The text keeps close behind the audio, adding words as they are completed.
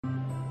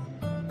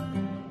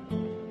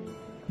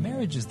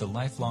Marriage is the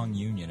lifelong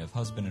union of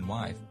husband and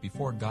wife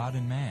before God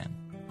and man.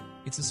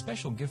 It's a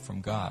special gift from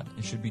God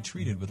and should be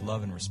treated with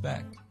love and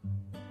respect.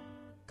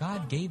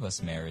 God gave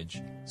us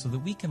marriage so that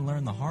we can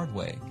learn the hard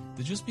way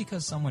that just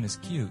because someone is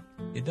cute,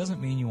 it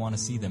doesn't mean you want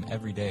to see them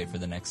every day for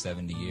the next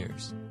 70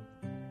 years.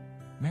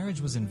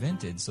 Marriage was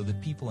invented so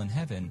that people in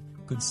heaven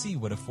could see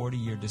what a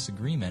 40-year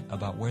disagreement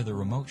about where the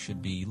remote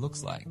should be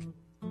looks like.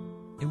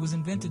 It was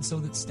invented so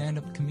that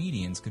stand-up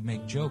comedians could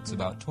make jokes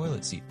about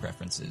toilet seat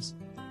preferences,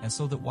 and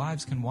so that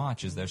wives can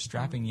watch as their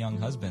strapping young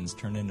husbands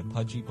turn into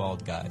pudgy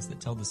bald guys that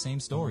tell the same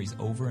stories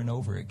over and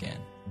over again.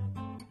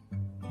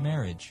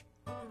 Marriage,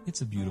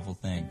 it's a beautiful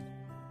thing.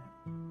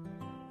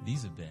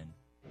 These have been.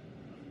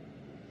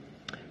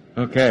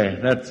 Okay,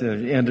 that's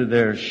the end of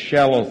their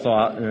shallow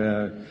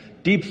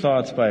thought, deep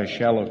thoughts by a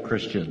shallow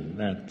Christian.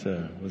 That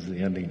was the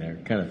ending there.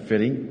 Kind of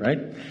fitting, right?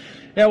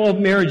 Yeah, well,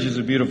 marriage is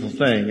a beautiful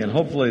thing, and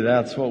hopefully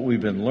that's what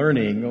we've been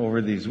learning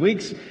over these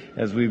weeks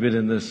as we've been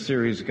in this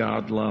series,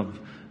 God, Love,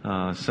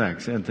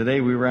 Sex. And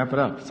today we wrap it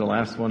up. It's the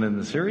last one in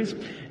the series,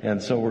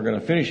 and so we're going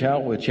to finish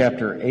out with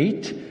chapter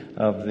 8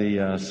 of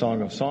the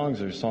Song of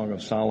Songs, or Song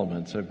of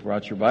Solomon. So if you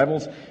brought your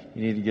Bibles,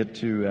 you need to get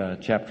to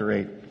chapter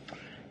 8.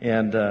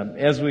 And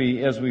as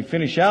we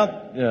finish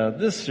out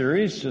this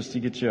series, just to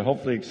get you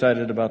hopefully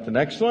excited about the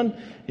next one,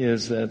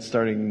 is that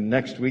starting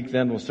next week,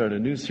 then we'll start a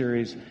new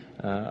series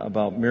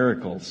about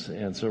miracles.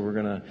 And so we're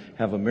going to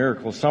have a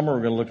miracle summer.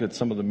 We're going to look at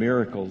some of the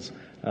miracles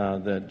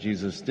that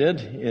Jesus did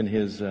in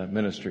his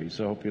ministry.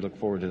 So I hope you look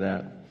forward to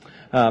that.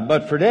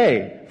 But for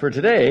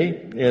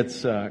today,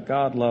 it's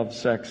God, Love,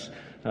 Sex,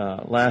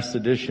 last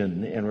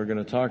edition, and we're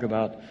going to talk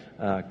about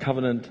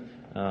covenant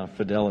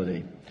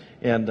fidelity.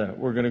 And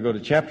we're going to go to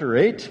chapter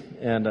 8,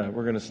 and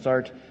we're going to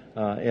start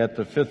at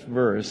the 5th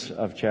verse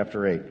of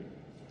chapter 8.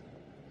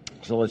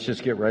 So let's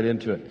just get right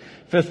into it.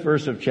 5th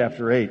verse of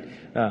chapter 8.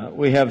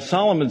 We have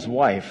Solomon's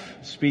wife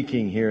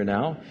speaking here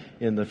now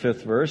in the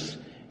 5th verse.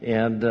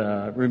 And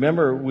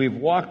remember, we've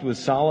walked with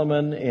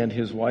Solomon and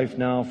his wife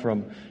now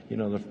from,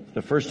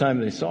 the first time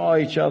they saw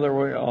each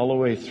other all the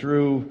way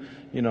through,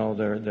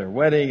 their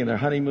wedding and their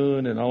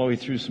honeymoon, and all the way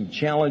through some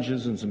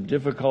challenges and some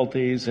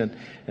difficulties. And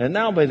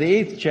now by the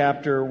 8th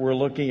chapter, we're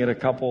looking at a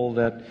couple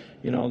that,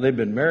 they've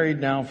been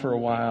married now for a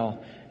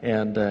while.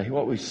 And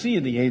what we see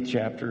in the 8th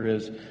chapter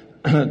is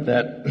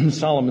that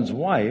Solomon's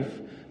wife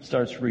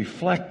starts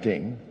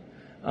reflecting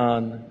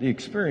on the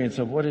experience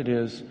of what it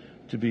is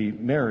to be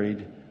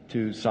married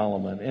to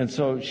Solomon. And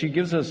so she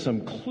gives us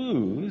some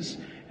clues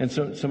and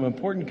some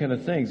important kind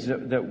of things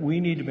that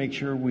we need to make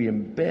sure we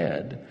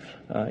embed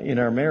in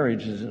our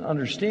marriages and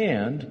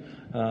understand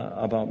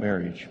about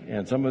marriage.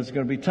 And some of it's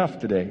going to be tough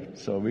today,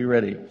 so be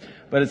ready.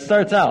 But it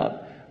starts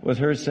out with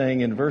her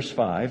saying in verse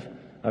 5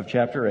 of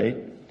chapter 8,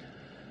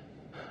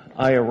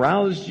 I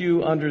aroused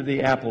you under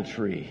the apple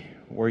tree,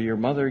 where your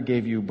mother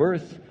gave you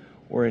birth,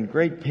 where in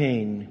great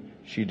pain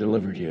she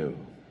delivered you.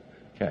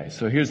 Okay,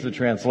 so here's the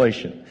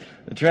translation.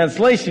 The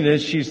translation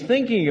is she's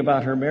thinking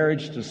about her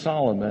marriage to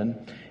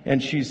Solomon,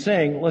 and she's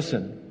saying,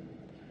 listen,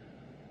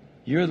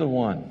 you're the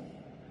one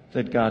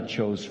that God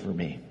chose for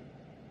me.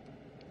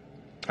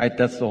 Right?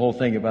 That's the whole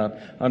thing about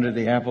under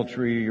the apple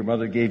tree, your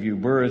mother gave you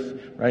birth,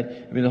 right?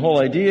 I mean, the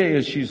whole idea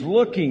is she's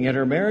looking at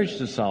her marriage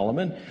to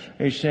Solomon,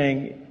 and she's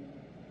saying,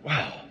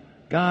 wow,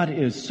 God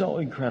is so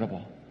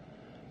incredible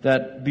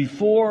that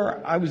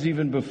before I was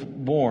even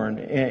born,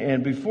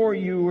 and before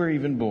you were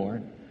even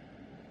born,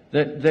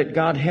 that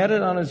God had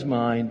it on his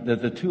mind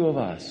that the two of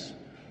us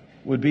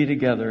would be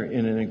together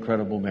in an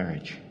incredible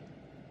marriage.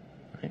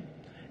 Right?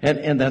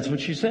 And that's what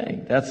she's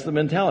saying. That's the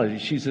mentality.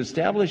 She's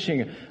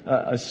establishing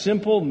a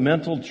simple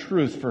mental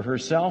truth for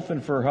herself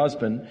and for her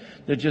husband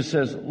that just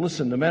says,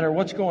 listen, no matter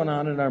what's going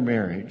on in our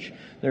marriage,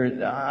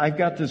 I've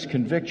got this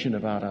conviction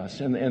about us.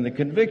 And the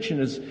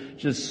conviction is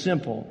just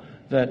simple,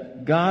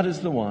 that God is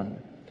the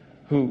one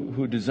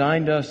who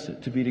designed us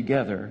to be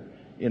together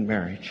in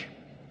marriage.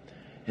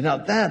 And now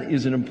that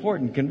is an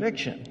important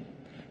conviction.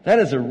 That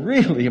is a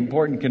really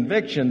important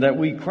conviction that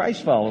we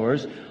Christ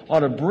followers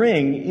ought to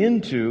bring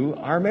into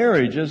our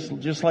marriages,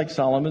 just like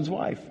Solomon's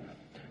wife.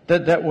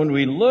 That when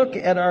we look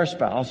at our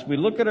spouse,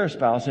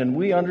 and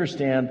we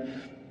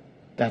understand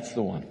that's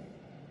the one.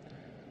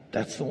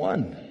 That's the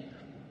one.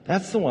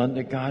 That's the one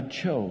that God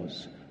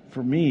chose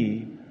for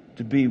me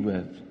to be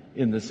with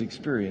in this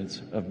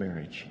experience of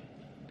marriage.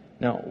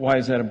 Now, why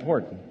is that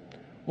important?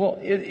 Well,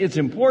 it's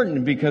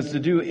important because to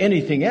do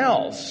anything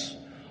else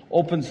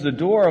opens the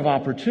door of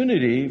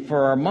opportunity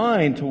for our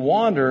mind to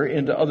wander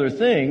into other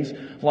things,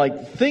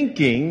 like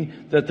thinking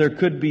that there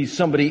could be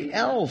somebody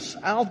else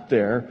out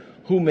there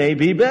who may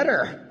be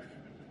better.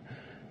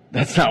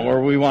 That's not where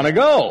we want to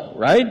go,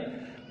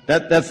 right?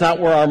 That's not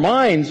where our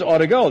minds ought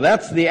to go.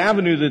 That's the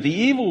avenue that the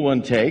evil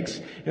one takes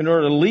in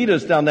order to lead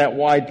us down that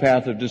wide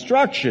path of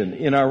destruction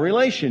in our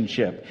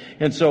relationship.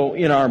 And so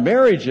in our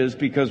marriages,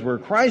 because we're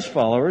Christ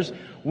followers,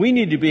 we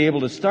need to be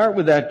able to start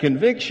with that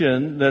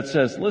conviction that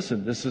says,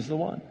 listen, this is the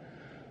one.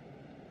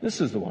 This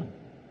is the one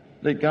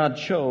that God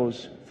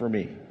chose for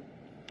me.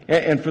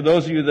 And for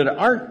those of you that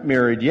aren't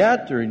married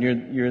yet, or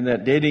you're in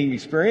that dating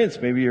experience,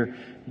 maybe you're,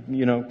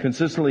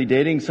 consistently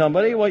dating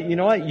somebody, well, you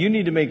know what? You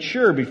need to make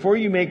sure before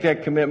you make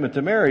that commitment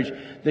to marriage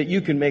that you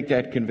can make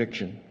that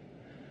conviction,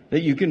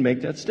 that you can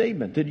make that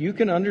statement, that you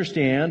can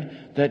understand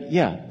that,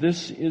 yeah,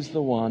 this is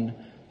the one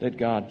that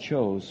God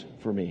chose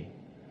for me.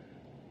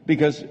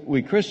 Because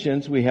we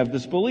Christians, we have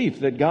this belief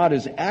that God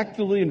is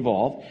actively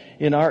involved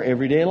in our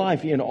everyday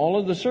life, in all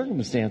of the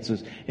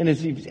circumstances. And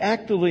as He's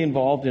actively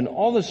involved in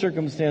all the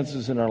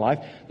circumstances in our life,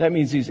 that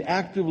means He's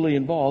actively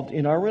involved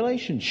in our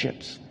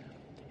relationships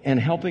and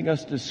helping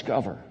us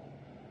discover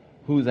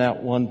who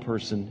that one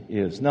person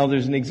is. Now,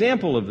 there's an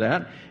example of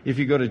that if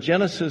you go to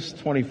Genesis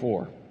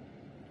 24.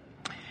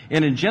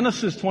 And in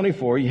Genesis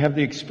 24, you have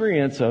the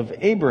experience of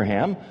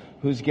Abraham,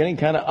 who's getting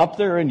kind of up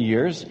there in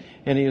years,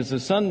 and he has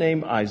a son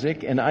named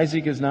Isaac, and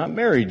Isaac is not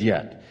married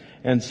yet.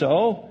 And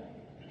so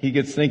he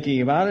gets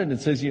thinking about it and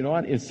says, you know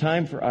what, it's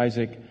time for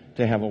Isaac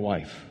to have a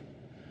wife.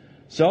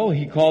 So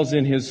he calls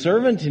in his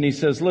servant and he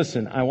says,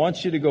 listen, I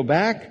want you to go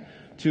back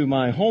to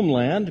my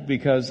homeland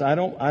because I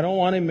don't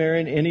want him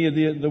marrying any of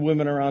the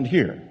women around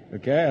here.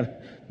 Okay?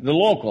 The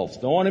locals.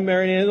 Don't want him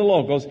marrying any of the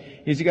locals.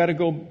 He's got to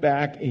go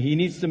back. He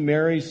needs to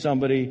marry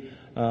somebody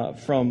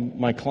from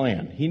my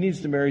clan. He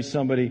needs to marry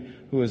somebody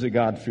who is a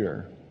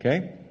God-fearer.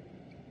 Okay?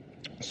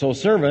 So,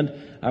 servant,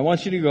 I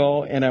want you to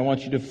go and I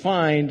want you to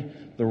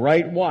find the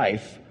right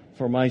wife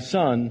for my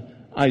son,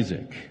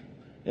 Isaac.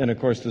 And of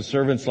course, the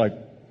servant's like,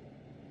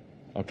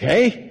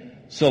 okay?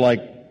 So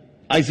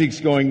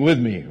Isaac's going with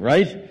me,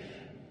 right?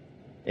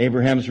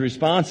 Abraham's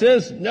response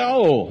is,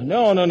 no.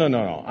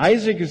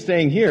 Isaac is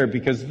staying here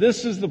because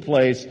this is the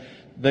place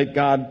that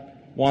God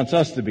wants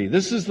us to be.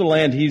 This is the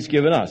land He's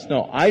given us.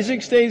 No,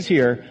 Isaac stays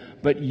here,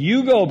 but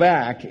you go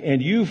back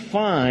and you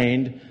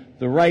find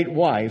the right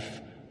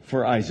wife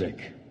for Isaac.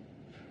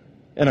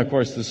 And of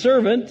course, the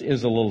servant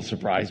is a little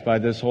surprised by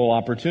this whole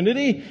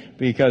opportunity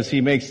because he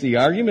makes the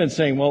argument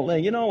saying, well,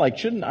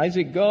 shouldn't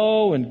Isaac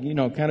go and,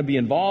 kind of be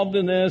involved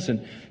in this?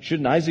 And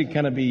shouldn't Isaac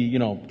kind of be,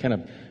 kind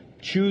of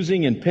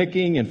choosing and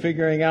picking and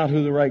figuring out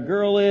who the right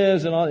girl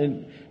is and all?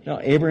 And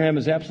Abraham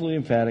is absolutely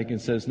emphatic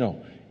and says,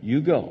 no, you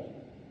go.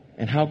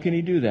 And how can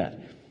he do that?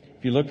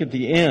 If you look at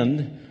the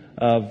end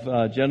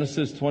of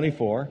Genesis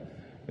 24,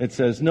 it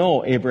says,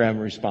 no, Abraham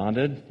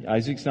responded,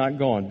 Isaac's not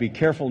going. Be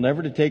careful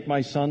never to take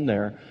my son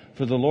there,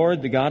 for the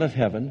Lord, the God of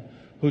heaven,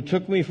 who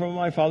took me from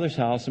my father's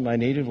house and my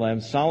native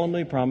land,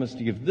 solemnly promised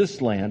to give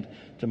this land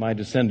to my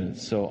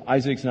descendants. So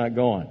Isaac's not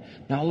going.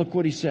 Now look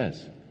what he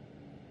says.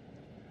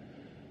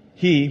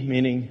 He,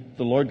 meaning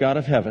the Lord God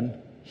of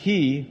heaven,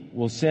 He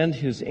will send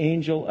His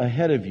angel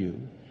ahead of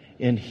you,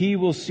 and He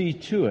will see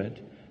to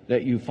it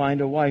that you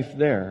find a wife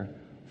there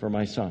for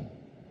my son.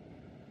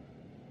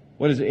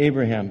 What is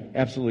Abraham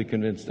absolutely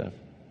convinced of?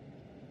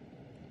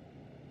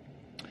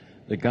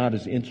 That God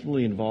is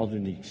intimately involved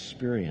in the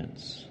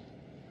experience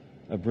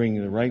of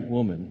bringing the right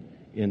woman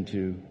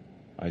into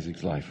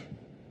Isaac's life.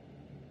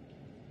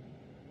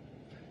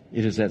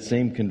 It is that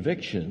same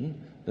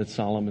conviction that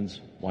Solomon's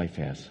wife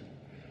has.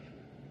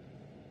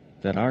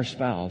 That our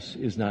spouse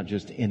is not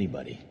just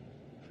anybody,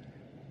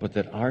 but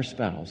that our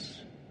spouse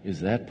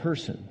is that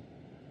person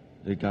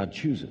that God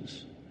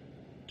chooses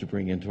to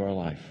bring into our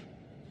life.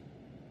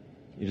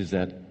 It is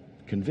that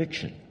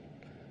conviction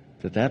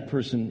that that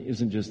person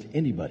isn't just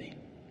anybody,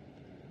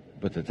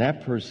 but that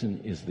that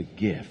person is the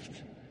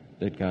gift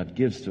that God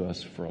gives to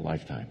us for a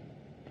lifetime.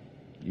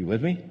 You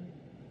with me?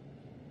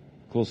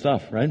 Cool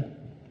stuff, right?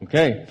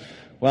 Okay.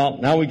 Well,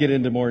 now we get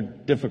into more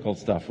difficult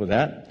stuff with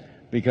that.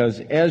 Because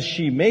as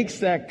she makes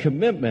that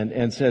commitment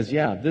and says,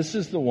 yeah, this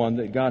is the one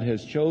that God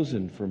has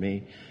chosen for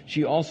me,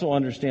 she also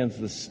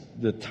understands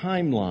the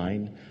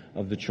timeline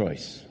of the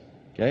choice.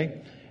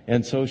 Okay?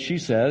 And so she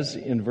says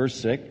in verse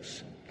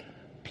 6,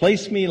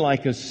 place me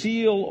like a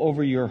seal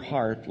over your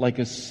heart, like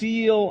a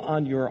seal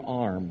on your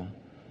arm.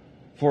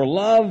 For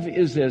love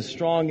is as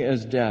strong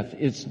as death.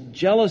 Its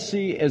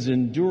jealousy as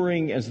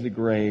enduring as the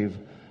grave.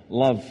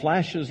 Love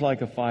flashes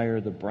like a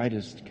fire, the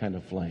brightest kind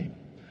of flame.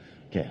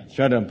 Okay, let's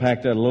try to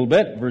unpack that a little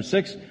bit. Verse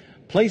 6,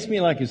 place me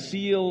like a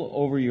seal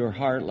over your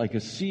heart, like a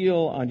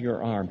seal on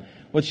your arm.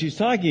 What she's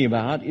talking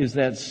about is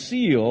that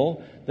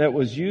seal that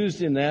was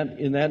used in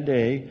that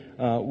day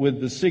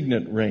with the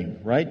signet ring,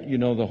 right?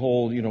 The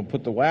whole,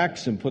 put the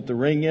wax and put the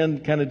ring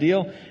in kind of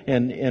deal.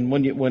 And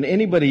when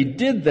anybody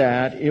did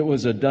that, it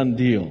was a done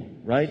deal,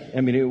 right? I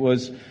mean, it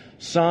was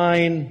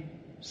signed,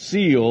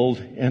 sealed,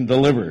 and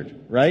delivered,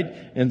 right?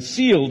 And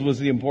sealed was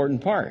the important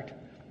part.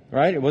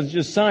 Right? It wasn't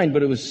just signed,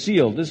 but it was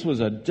sealed. This was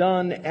a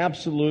done,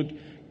 absolute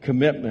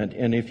commitment.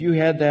 And if you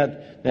had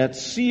that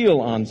seal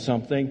on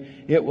something,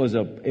 it was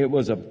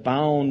a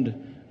bound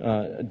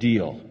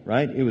deal,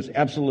 right? It was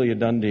absolutely a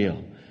done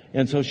deal.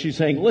 And so she's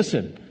saying,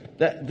 listen,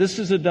 this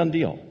is a done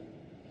deal.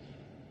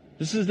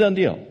 This is a done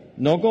deal.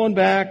 No going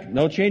back,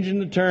 no changing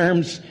the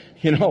terms.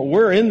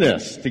 We're in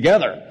this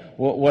together.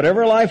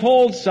 Whatever life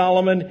holds,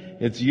 Solomon,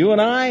 it's you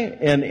and I,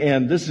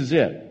 and this is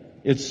it.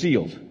 It's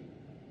sealed.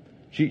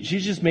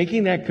 She's just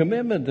making that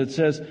commitment that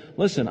says,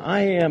 listen,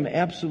 I am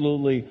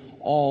absolutely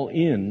all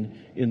in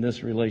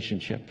this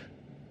relationship.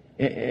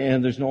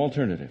 And there's no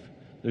alternative.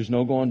 There's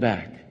no going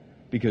back,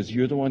 because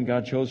you're the one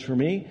God chose for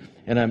me,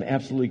 and I'm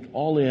absolutely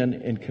all in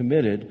and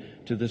committed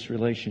to this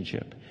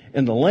relationship.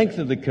 And the length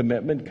of the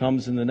commitment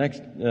comes in the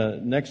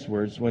next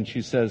words when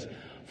she says,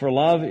 for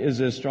love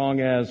is as strong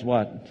as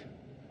what?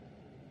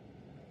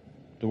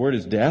 The word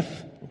is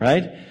death,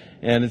 right?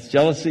 And its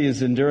jealousy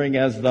is enduring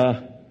as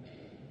the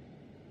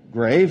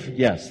grave.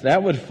 Yes,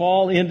 that would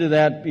fall into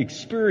that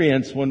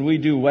experience when we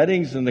do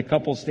weddings and the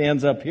couple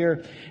stands up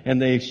here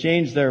and they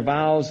exchange their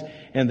vows,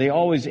 and they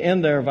always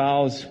end their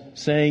vows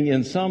saying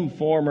in some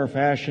form or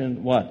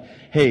fashion, what?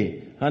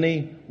 Hey,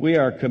 honey, we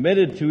are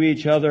committed to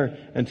each other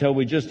until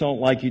we just don't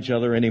like each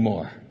other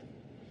anymore.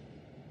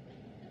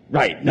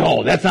 Right.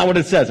 No, that's not what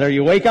it says. Are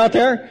you awake out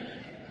there?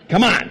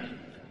 Come on.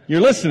 You're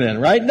listening,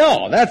 right?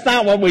 No, that's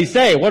not what we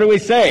say. What do we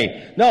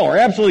say? No, we're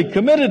absolutely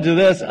committed to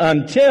this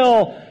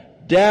until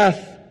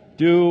death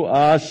do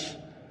us.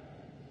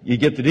 You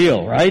get the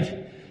deal,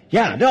 right?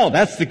 Yeah, no,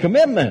 that's the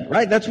commitment,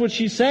 right? That's what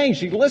she's saying.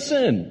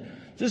 Listen,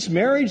 this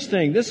marriage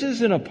thing, this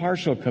isn't a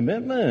partial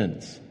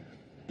commitment.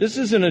 This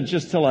isn't a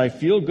just till I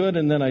feel good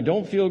and then I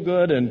don't feel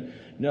good and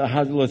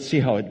let's see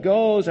how it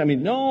goes. I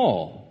mean,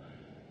 no.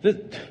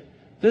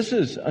 This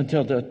is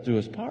until death do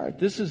us part.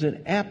 This is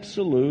an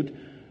absolute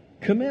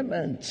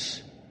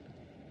commitment.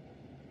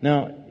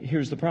 Now,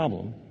 here's the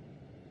problem.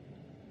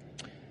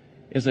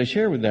 As I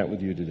share that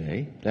with you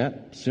today,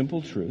 that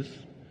simple truth,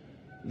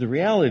 the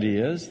reality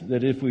is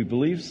that if we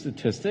believe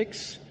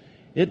statistics,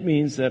 it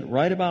means that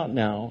right about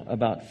now,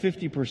 about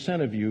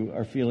 50% of you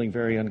are feeling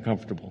very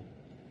uncomfortable.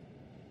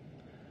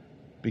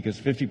 Because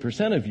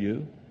 50% of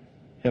you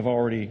have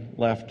already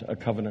left a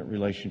covenant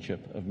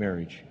relationship of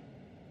marriage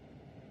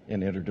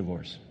and entered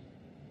divorce.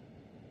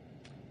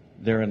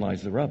 Therein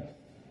lies the rub.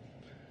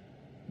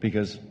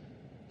 Because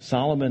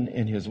Solomon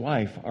and his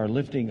wife are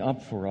lifting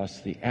up for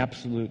us the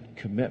absolute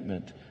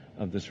commitment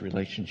of this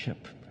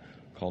relationship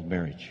called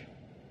marriage.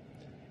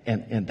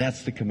 And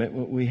that's the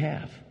commitment we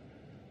have.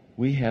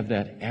 We have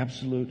that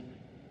absolute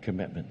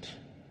commitment.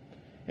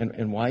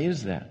 And why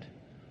is that?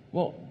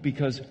 Well,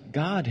 because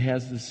God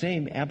has the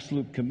same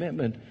absolute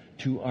commitment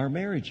to our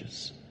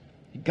marriages.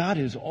 God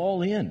is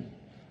all in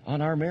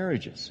on our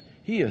marriages.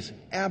 He is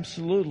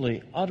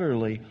absolutely,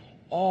 utterly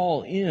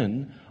all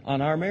in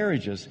on our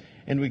marriages.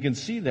 And we can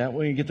see that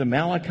when we get to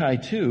Malachi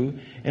 2,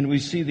 and we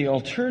see the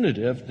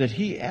alternative that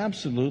he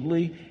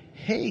absolutely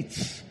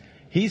hates.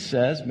 He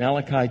says,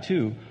 Malachi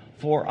 2,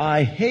 for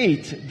I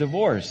hate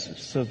divorce,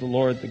 says the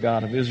Lord, the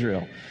God of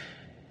Israel.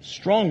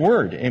 Strong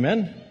word,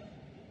 amen?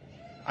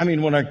 I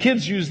mean, when our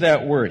kids use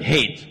that word,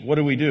 hate, what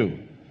do?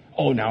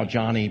 Oh, now,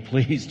 Johnny,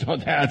 please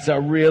don't. That's a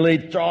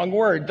really strong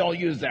word. Don't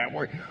use that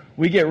word.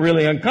 We get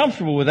really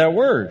uncomfortable with that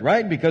word,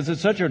 right? Because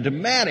it's such a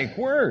dramatic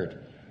word.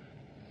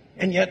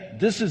 And yet,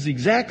 this is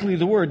exactly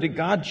the word that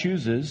God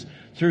chooses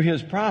through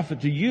his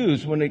prophet to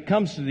use when it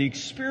comes to the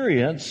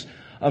experience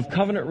of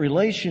covenant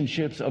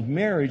relationships of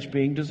marriage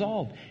being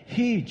dissolved.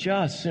 He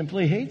just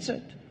simply hates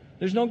it.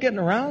 There's no getting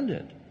around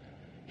it.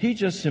 He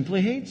just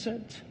simply hates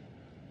it.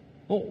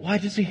 Well, why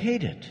does he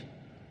hate it?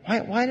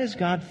 Why does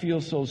God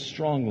feel so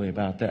strongly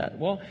about that?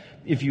 Well,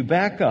 if you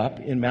back up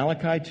in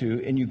Malachi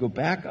 2 and you go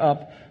back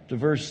up to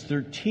verse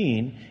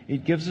 13,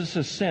 it gives us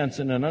a sense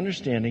and an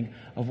understanding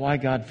of why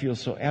God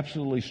feels so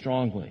absolutely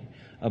strongly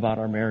about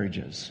our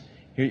marriages.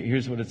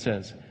 Here's what it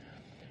says.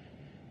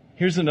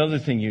 Here's another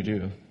thing you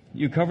do.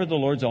 You cover the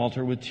Lord's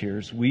altar with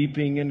tears,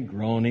 weeping and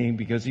groaning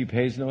because he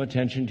pays no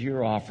attention to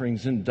your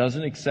offerings and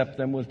doesn't accept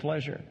them with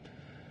pleasure.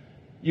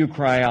 You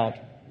cry out,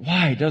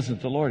 why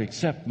doesn't the Lord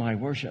accept my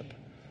worship?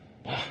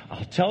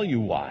 I'll tell you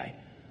why.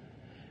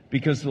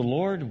 Because the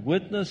Lord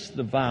witnessed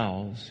the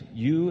vows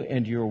you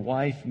and your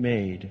wife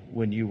made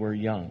when you were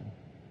young.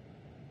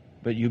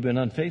 But you've been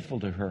unfaithful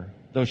to her,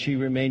 though she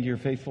remained your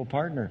faithful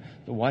partner,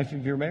 the wife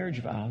of your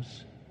marriage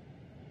vows.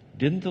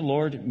 Didn't the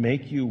Lord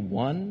make you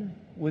one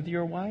with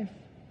your wife?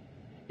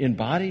 In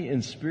body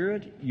and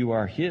spirit, you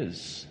are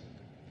his.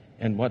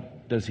 And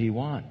what does he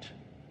want?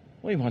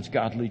 Well, he wants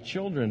godly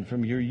children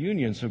from your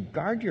union. So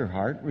guard your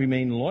heart,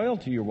 remain loyal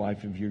to your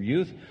wife of your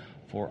youth.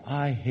 For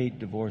I hate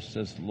divorce,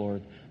 says the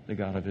Lord, the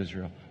God of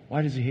Israel.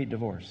 Why does he hate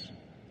divorce?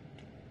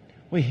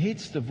 Well, he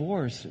hates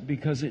divorce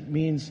because it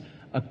means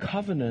a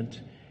covenant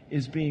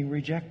is being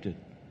rejected.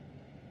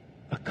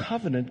 A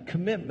covenant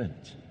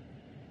commitment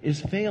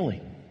is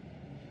failing.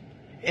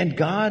 And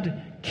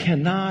God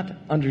cannot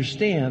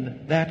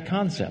understand that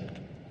concept.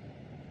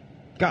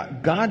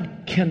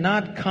 God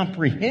cannot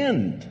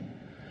comprehend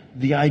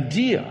the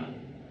idea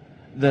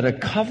that a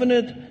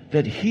covenant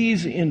that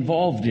he's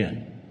involved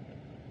in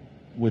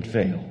would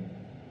fail.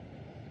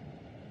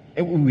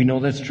 And we know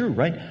that's true,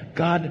 right?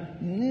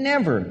 God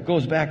never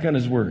goes back on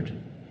his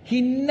word.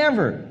 He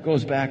never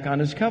goes back on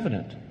his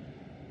covenant.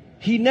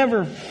 He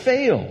never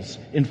fails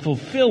in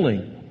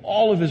fulfilling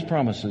all of his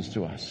promises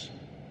to us.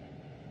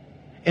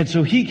 And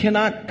so he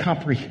cannot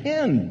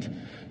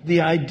comprehend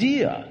the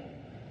idea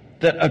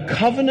that a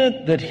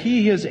covenant that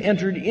he has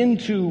entered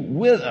into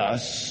with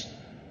us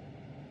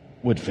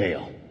would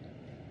fail.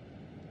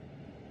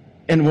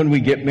 And when we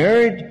get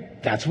married,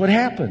 that's what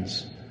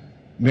happens.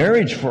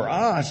 Marriage for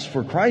us,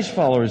 for Christ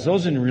followers,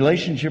 those in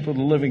relationship with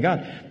the living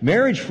God,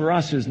 marriage for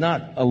us is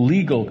not a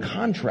legal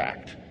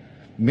contract.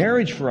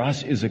 Marriage for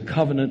us is a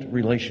covenant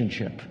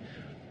relationship.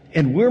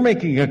 And we're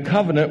making a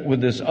covenant with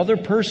this other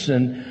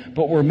person,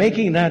 but we're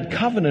making that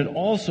covenant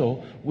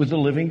also with the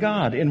living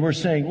God. And we're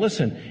saying,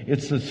 listen,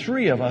 it's the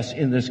three of us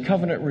in this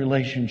covenant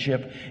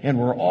relationship, and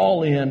we're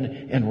all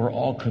in, and we're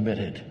all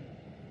committed.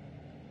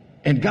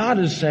 And God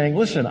is saying,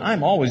 listen,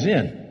 I'm always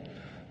in.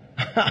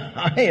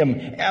 I am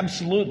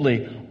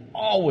absolutely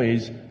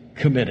always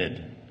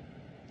committed.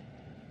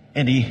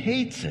 And He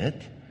hates it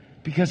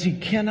because He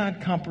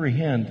cannot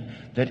comprehend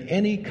that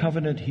any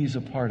covenant He's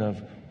a part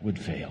of would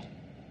fail.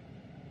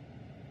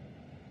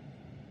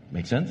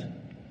 Make sense?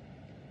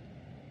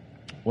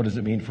 What does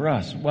it mean for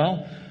us?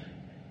 Well,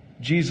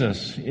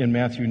 Jesus in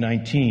Matthew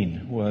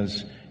 19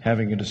 was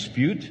having a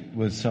dispute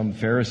with some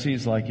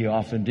Pharisees, like He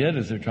often did,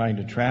 as they're trying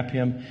to trap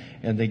Him,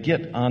 and they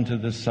get onto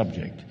this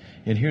subject.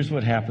 And here's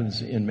what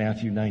happens in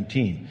Matthew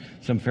 19.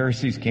 Some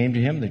Pharisees came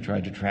to Him. They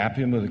tried to trap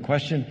Him with a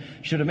question: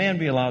 should a man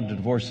be allowed to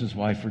divorce his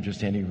wife for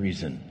just any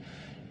reason?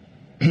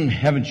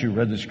 Haven't you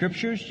read the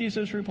Scriptures?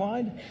 Jesus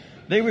replied.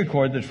 They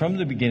record that from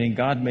the beginning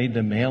God made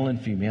them male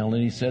and female,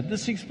 and He said,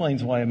 this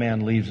explains why a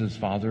man leaves his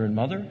father and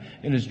mother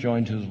and is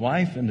joined to his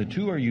wife, and the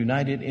two are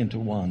united into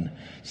one.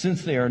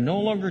 Since they are no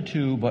longer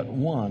two but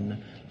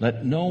one,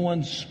 let no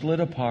one split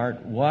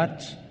apart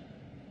what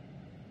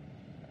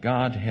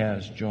God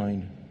has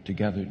joined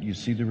together. You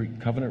see the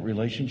covenant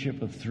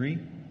relationship of three?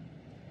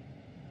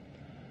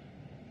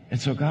 And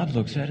so God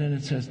looks at it and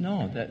it says,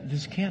 no,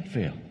 this can't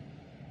fail.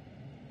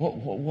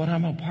 What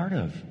I'm a part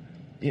of,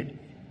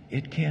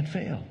 it can't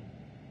fail.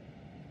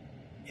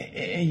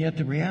 And yet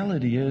the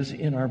reality is,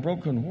 in our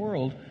broken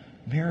world,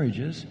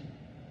 marriages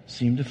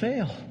seem to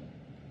fail,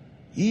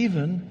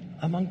 even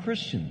among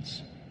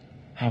Christians.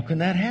 How can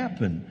that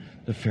happen?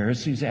 The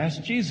Pharisees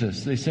asked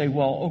Jesus. They say,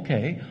 well,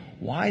 okay,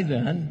 why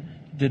then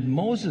did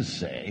Moses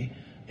say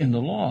in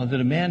the law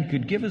that a man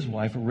could give his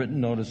wife a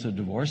written notice of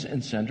divorce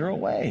and send her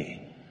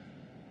away?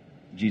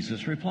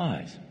 Jesus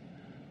replies,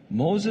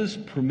 Moses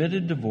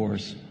permitted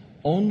divorce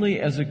only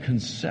as a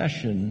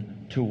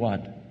concession to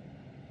what?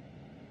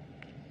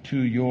 To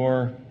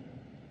your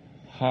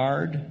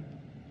hard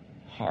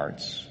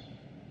hearts.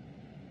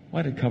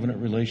 Why did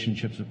covenant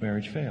relationships of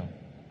marriage fail?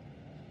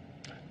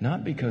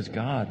 Not because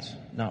God's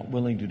not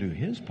willing to do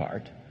His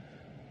part,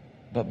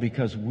 but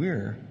because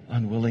we're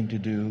unwilling to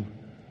do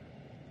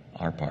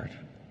our part.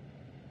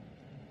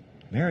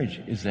 Marriage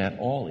is that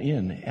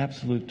all-in,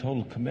 absolute,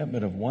 total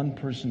commitment of one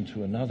person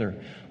to another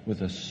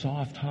with a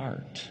soft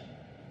heart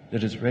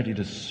that is ready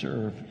to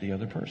serve the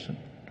other person.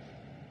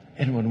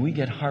 And when we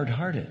get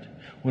hard-hearted,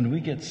 when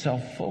we get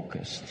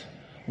self-focused,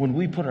 when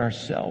we put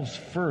ourselves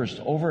first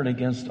over and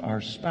against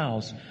our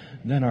spouse,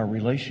 then our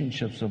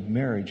relationships of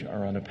marriage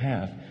are on a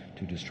path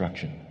to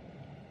destruction.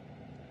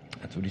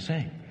 That's what He's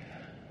saying.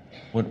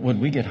 When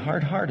we get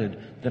hard-hearted,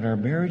 then our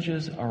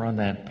marriages are on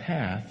that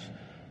path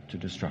to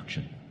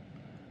destruction.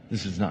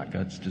 This is not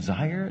God's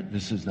desire.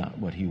 This is not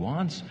what He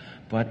wants.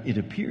 But it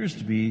appears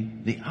to be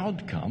the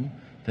outcome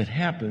that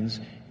happens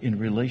in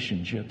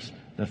relationships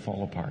that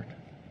fall apart.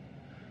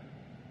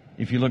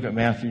 If you look at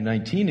Matthew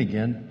 19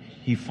 again,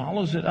 He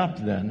follows it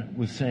up then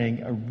with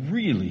saying a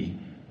really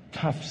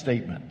tough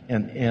statement.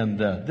 And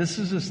this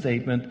is a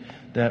statement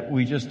that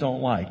we just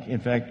don't like. In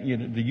fact, there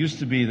used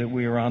to be that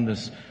we were on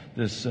this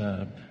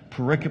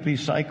pericope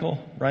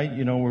cycle, right?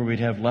 Where we'd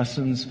have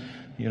lessons.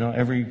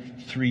 Every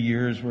 3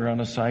 years we're on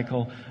a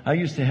cycle. I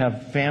used to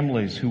have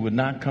families who would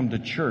not come to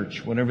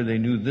church whenever they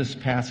knew this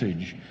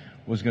passage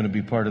was going to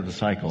be part of the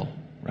cycle,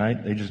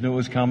 right? They just knew it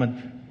was coming.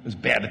 It was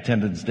bad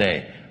attendance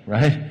day,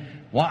 right?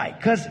 Why?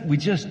 Because we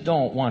just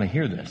don't want to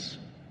hear this.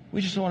 We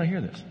just don't want to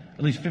hear this.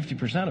 At least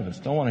 50% of us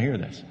don't want to hear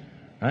this,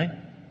 right?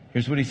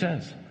 Here's what He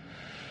says.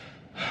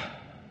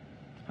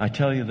 I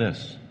tell you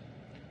this.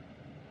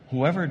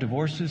 Whoever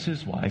divorces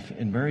his wife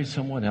and marries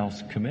someone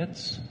else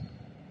commits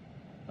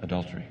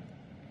adultery.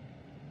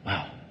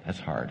 Wow, that's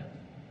hard.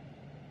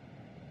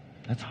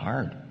 That's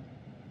hard.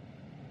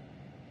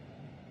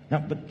 Now,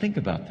 but think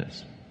about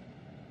this.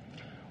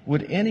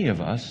 Would any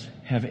of us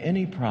have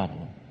any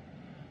problem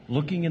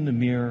looking in the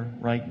mirror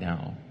right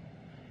now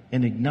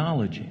and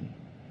acknowledging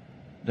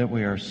that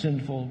we are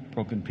sinful,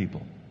 broken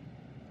people?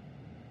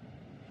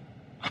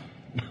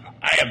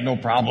 I have no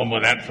problem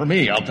with that for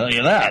me, I'll tell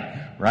you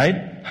that, right?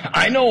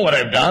 I know what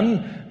I've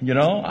done.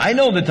 I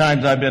know the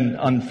times I've been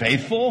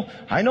unfaithful.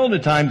 I know the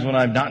times when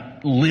I've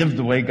not lived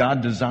the way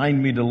God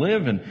designed me to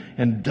live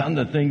and done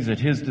the things that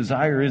His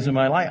desire is in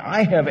my life.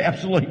 I have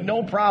absolutely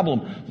no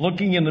problem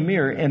looking in the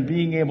mirror and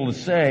being able to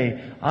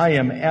say, I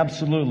am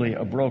absolutely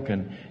a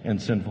broken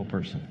and sinful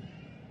person.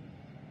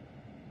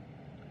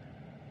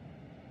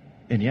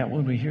 And yet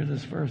when we hear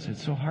this verse,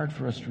 it's so hard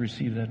for us to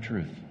receive that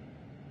truth,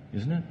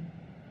 isn't it?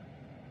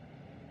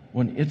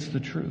 When it's the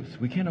truth.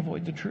 We can't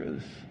avoid the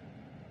truth.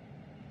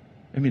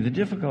 The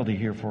difficulty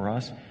here for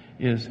us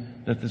is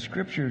that the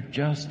Scripture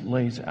just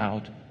lays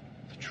out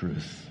the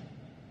truth.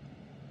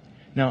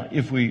 Now,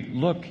 if we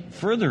look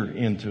further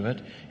into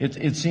it,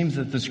 it seems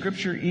that the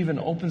Scripture even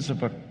opens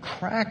up a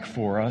crack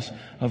for us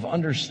of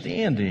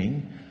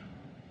understanding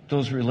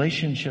those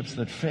relationships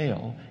that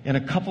fail, and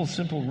a couple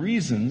simple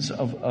reasons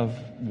of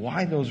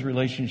why those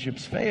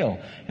relationships fail.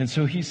 And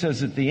so he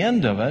says at the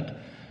end of it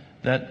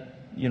that,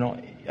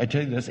 I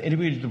tell you this,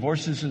 anybody who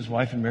divorces his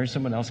wife and marries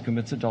someone else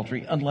commits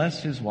adultery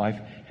unless his wife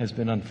has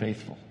been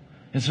unfaithful.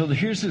 And so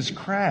here's this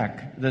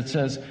crack that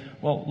says,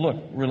 well, look,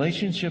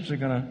 relationships are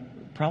going to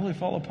probably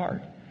fall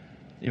apart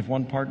if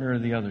one partner or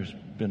the other's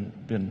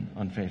been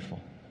unfaithful.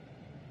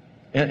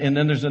 And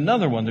then there's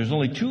another one. There's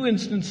only 2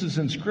 instances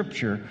in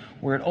Scripture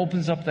where it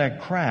opens up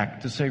that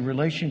crack to say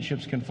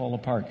relationships can fall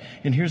apart.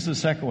 And here's the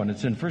second one.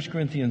 It's in 1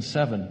 Corinthians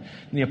 7. And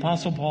the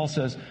Apostle Paul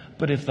says,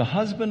 but if the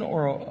husband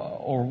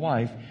or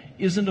wife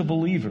isn't a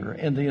believer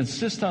and they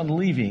insist on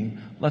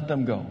leaving, let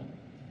them go.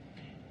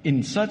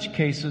 In such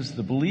cases,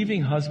 the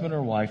believing husband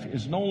or wife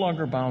is no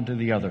longer bound to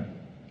the other.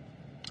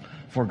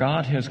 For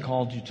God has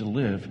called you to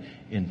live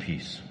in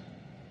peace.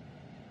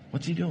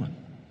 What's he doing?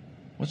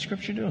 What's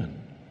Scripture doing?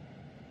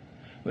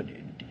 But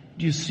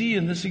do you see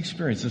in this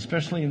experience,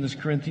 especially in this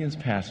Corinthians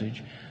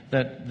passage,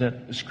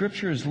 that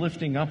Scripture is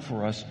lifting up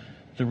for us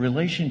the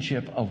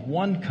relationship of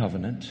one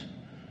covenant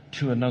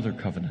to another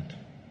covenant?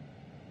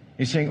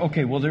 He's saying,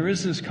 okay, well, there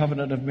is this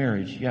covenant of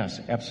marriage.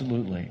 Yes,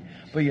 absolutely.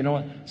 But you know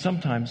what?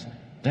 Sometimes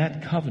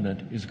that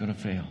covenant is going to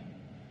fail.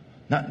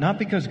 Not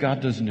because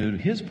God doesn't do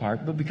his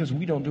part, but because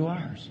we don't do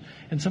ours.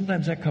 And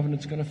sometimes that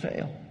covenant's going to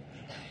fail.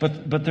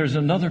 But there's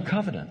another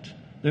covenant.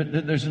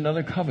 There's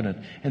another covenant.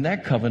 And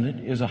that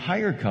covenant is a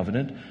higher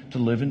covenant to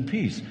live in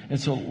peace. And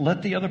so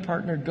let the other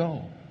partner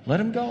go. Let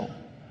him go.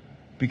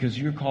 Because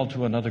you're called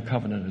to another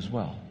covenant as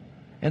well.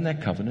 And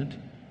that covenant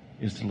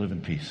is to live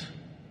in peace.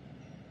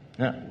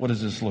 Now, what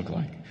does this look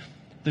like?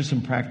 There's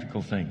some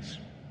practical things.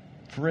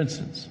 For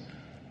instance,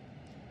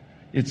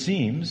 it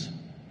seems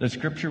that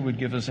Scripture would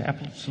give us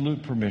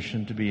absolute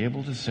permission to be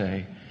able to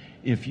say,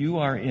 if you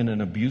are in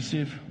an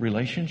abusive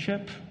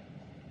relationship,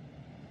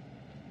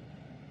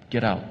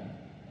 get out.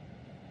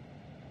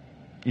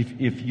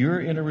 If you're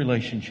in a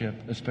relationship,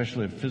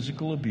 especially of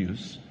physical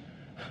abuse,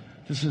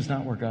 this is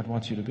not where God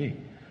wants you to be.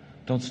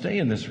 Don't stay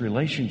in this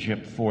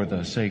relationship for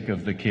the sake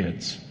of the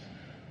kids.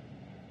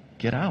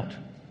 Get out.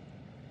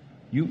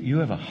 You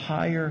have a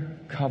higher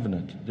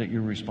covenant that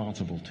you're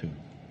responsible to.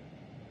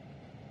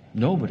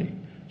 Nobody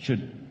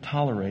should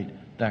tolerate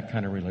that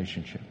kind of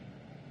relationship.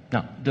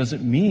 Now, does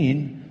it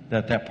mean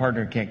that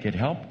partner can't get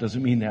help? Does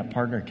it mean that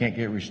partner can't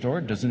get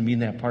restored? Does it mean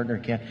that partner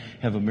can't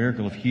have a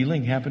miracle of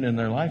healing happen in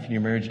their life and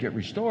your marriage get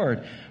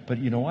restored? But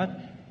you know what?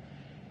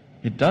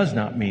 It does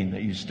not mean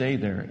that you stay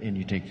there and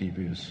you take the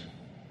abuse.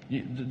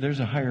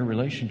 There's a higher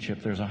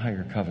relationship. There's a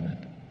higher covenant.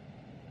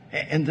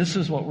 And this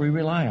is what we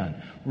rely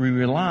on. We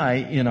rely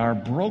in our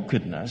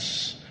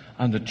brokenness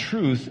on the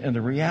truth and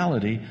the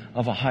reality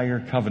of a higher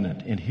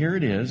covenant. And here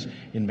it is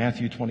in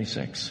Matthew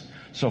 26.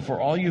 So for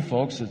all you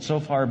folks that so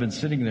far have been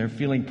sitting there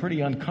feeling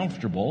pretty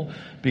uncomfortable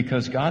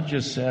because God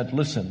just said,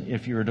 listen,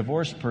 if you're a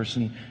divorced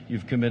person,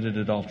 you've committed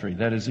adultery.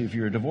 That is, if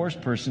you're a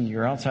divorced person,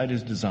 you're outside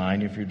his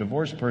design. If you're a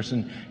divorced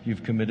person,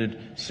 you've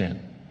committed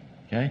sin.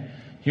 Okay?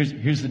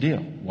 Here's the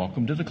deal.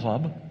 Welcome to the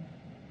club.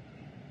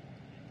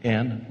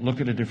 And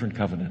look at a different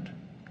covenant.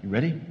 You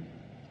ready?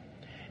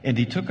 And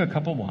he took a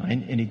cup of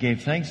wine and he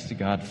gave thanks to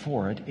God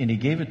for it. And he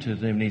gave it to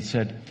them and he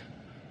said,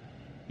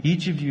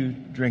 each of you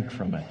drink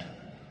from it.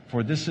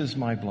 For this is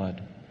my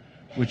blood,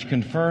 which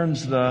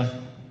confirms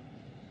the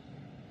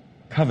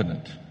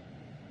covenant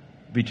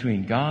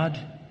between God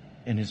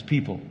and his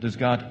people. Does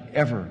God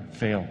ever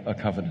fail a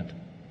covenant?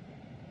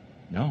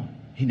 No,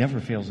 he never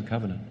fails a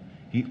covenant.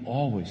 He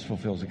always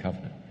fulfills a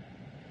covenant.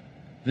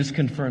 This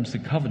confirms the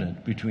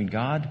covenant between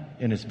God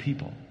and his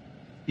people.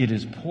 It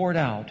is poured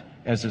out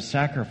as a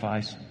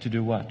sacrifice to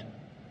do what?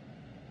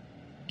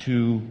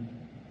 To,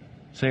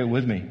 say it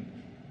with me,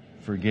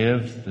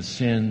 forgive the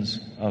sins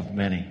of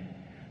many.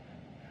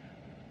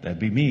 That'd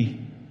be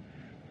me.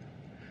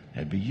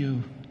 That'd be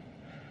you.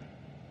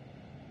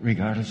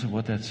 Regardless of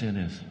what that sin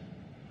is.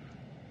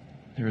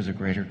 There is a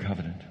greater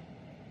covenant.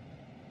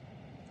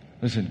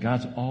 Listen,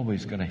 God's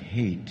always going to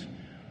hate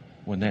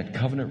when that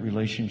covenant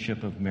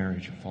relationship of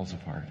marriage falls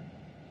apart.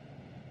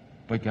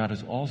 But God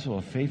is also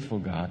a faithful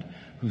God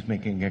who's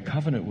making a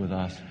covenant with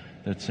us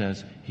that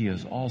says he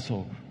is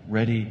also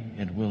ready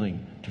and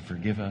willing to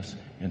forgive us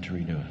and to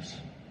renew us.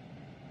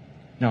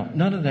 Now,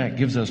 none of that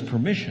gives us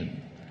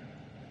permission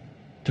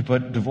to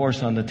put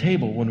divorce on the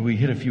table when we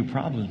hit a few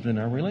problems in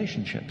our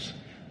relationships,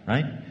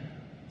 right?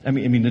 I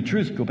mean, the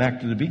truth, go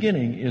back to the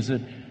beginning, is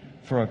that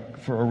for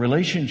a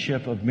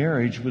relationship of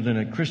marriage within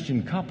a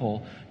Christian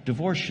couple,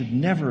 divorce should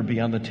never be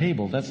on the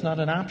table. That's not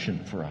an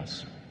option for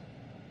us.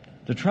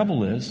 The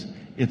trouble is,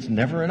 it's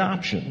never an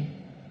option,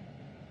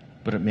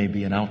 but it may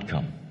be an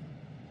outcome.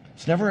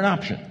 It's never an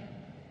option,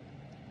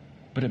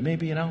 but it may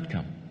be an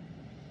outcome.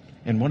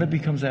 And when it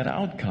becomes that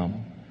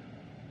outcome,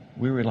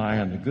 we rely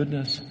on the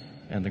goodness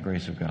and the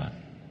grace of God.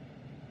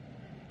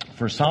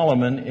 For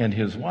Solomon and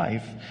his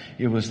wife,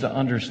 it was to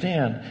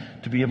understand,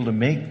 to be able to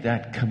make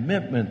that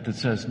commitment that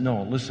says,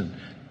 no, listen,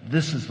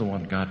 this is the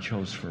one God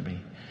chose for me.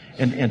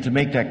 And to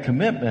make that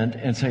commitment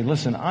and say,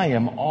 listen, I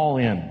am all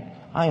in.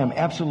 I am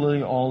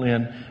absolutely all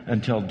in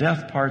until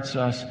death parts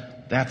us.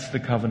 That's the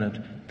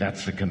covenant.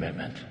 That's the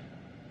commitment.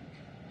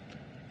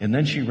 And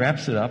then she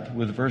wraps it up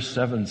with verse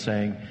 7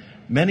 saying,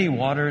 many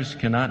waters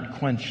cannot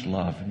quench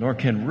love, nor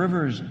can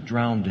rivers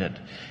drown it.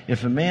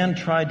 If a man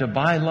tried to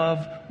buy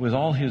love with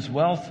all his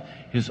wealth,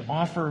 his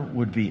offer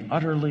would be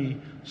utterly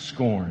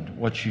scorned.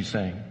 What's she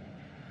saying?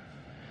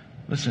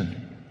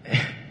 Listen,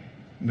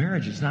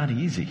 marriage is not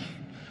easy.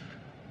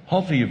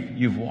 Hopefully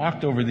you've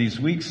walked over these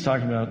weeks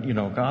talking about,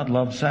 God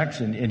loves sex,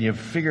 and you've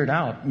figured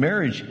out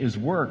marriage is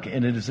work,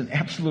 and it is an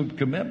absolute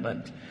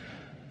commitment.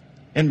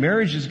 And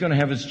marriage is going to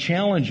have its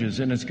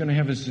challenges, and it's going to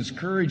have its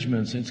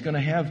discouragements. It's going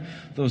to have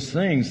those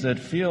things that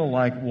feel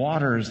like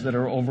waters that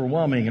are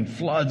overwhelming and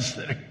floods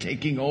that are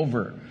taking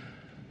over.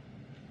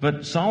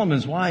 But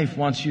Solomon's wife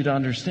wants you to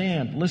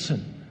understand,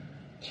 listen,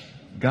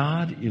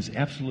 God is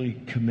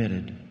absolutely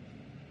committed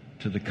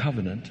to the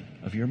covenant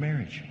of your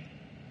marriage.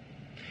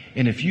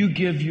 And if you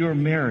give your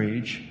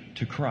marriage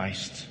to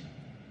Christ,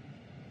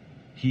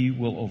 He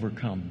will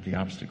overcome the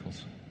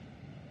obstacles.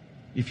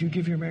 If you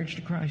give your marriage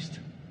to Christ,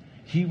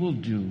 He will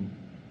do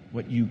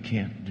what you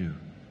can't do.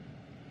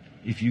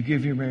 If you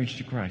give your marriage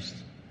to Christ,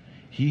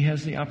 He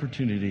has the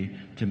opportunity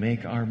to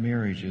make our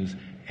marriages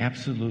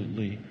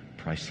absolutely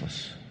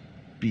priceless,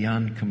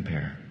 beyond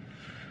compare.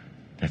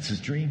 That's His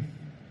dream.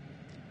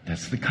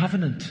 That's the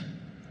covenant.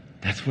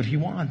 That's what He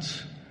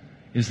wants,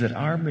 is that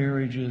our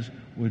marriages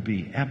would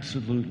be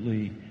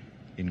absolutely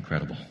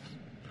incredible.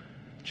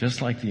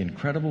 Just like the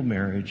incredible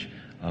marriage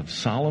of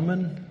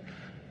Solomon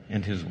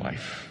and his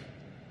wife.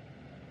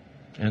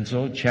 And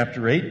so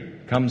chapter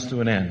 8 comes to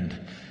an end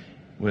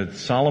with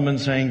Solomon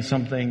saying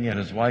something and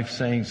his wife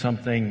saying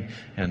something.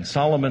 And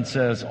Solomon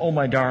says, "Oh,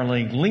 my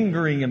darling,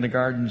 lingering in the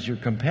gardens, your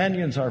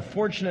companions are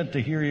fortunate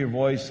to hear your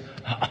voice.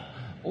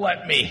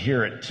 Let me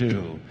hear it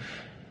too."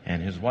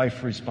 And his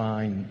wife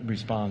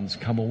responds,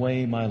 "Come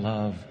away, my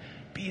love.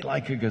 Be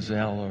like a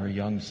gazelle or a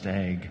young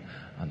stag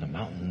on the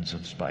mountains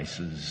of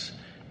spices."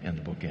 And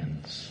the book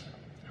ends.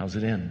 How's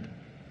it end?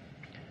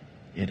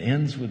 It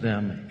ends with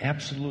them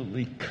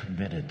absolutely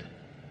committed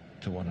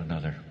to one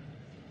another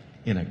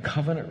in a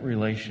covenant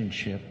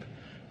relationship,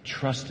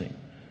 trusting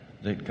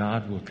that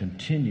God will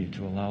continue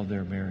to allow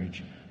their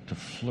marriage to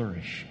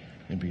flourish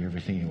and be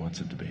everything He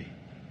wants it to be.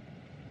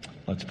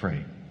 Let's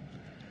pray.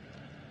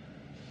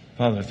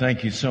 Father,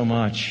 thank you so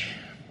much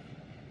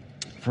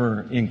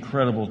for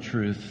incredible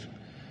truth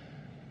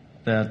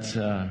that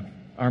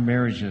our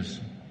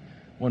marriages,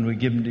 when we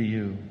give them to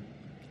you,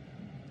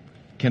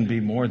 can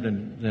be more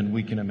than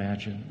we can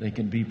imagine. They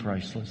can be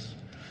priceless.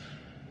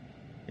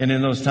 And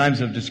in those times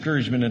of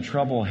discouragement and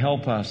trouble,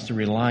 help us to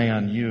rely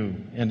on you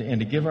and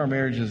to give our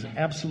marriages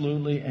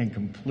absolutely and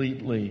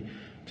completely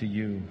to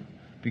you,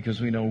 because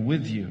we know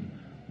with you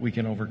we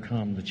can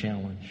overcome the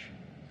challenge.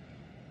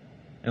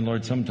 And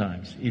Lord,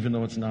 sometimes, even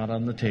though it's not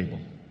on the table,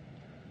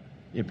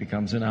 it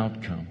becomes an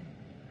outcome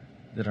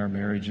that our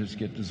marriages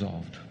get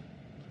dissolved.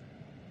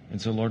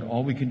 And so, Lord,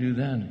 all we can do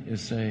then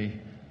is say,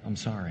 "I'm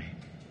sorry.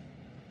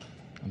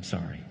 I'm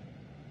sorry.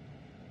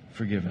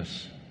 Forgive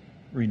us.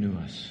 Renew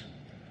us.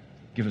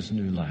 Give us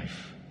new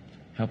life.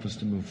 Help us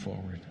to move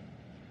forward."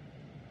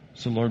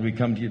 So, Lord, we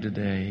come to you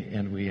today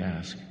and we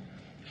ask,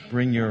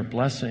 bring your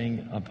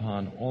blessing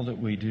upon all that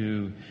we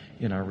do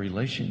in our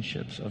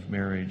relationships of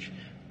marriage.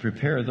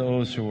 Prepare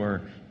those who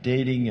are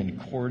dating and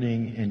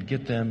courting and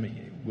get them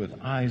with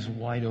eyes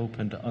wide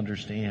open to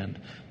understand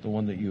the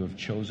one that you have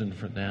chosen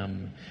for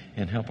them,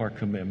 and help our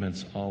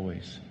commitments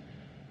always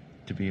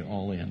to be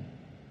all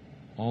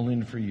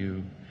in for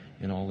you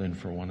and all in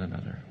for one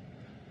another.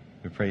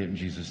 We pray it in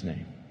Jesus'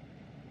 name.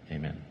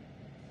 Amen.